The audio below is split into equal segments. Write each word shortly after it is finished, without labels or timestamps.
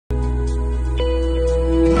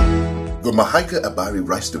The Mahaiga Abari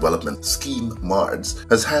Rice Development Scheme Mards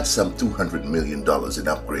has had some $200 million in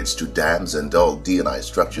upgrades to dams and all D&I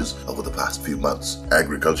structures over the past few months.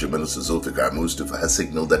 Agriculture Minister Zulfikar Mustafa has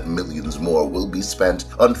signaled that millions more will be spent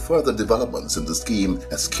on further developments in the scheme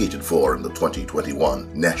as catered for in the 2021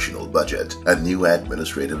 national budget. A new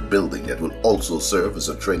administrative building that will also serve as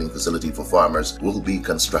a training facility for farmers will be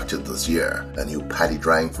constructed this year. A new paddy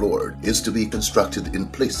drying floor is to be constructed in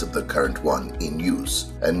place of the current one in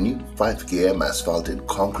use. A new 5 km asphalted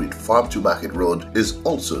concrete farm-to-market road is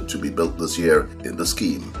also to be built this year in the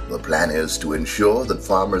scheme. The plan is to ensure that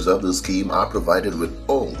farmers of the scheme are provided with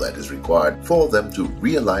all that is required for them to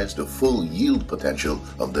realize the full yield potential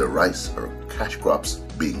of their rice or cash crops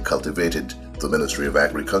being cultivated. The Ministry of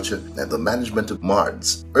Agriculture and the management of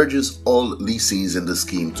Mards urges all lessees in the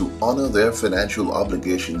scheme to honor their financial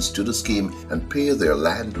obligations to the scheme and pay their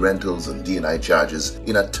land rentals and D&I charges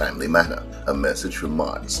in a timely manner. A message from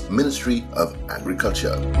Mards, Ministry of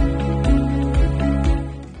Agriculture.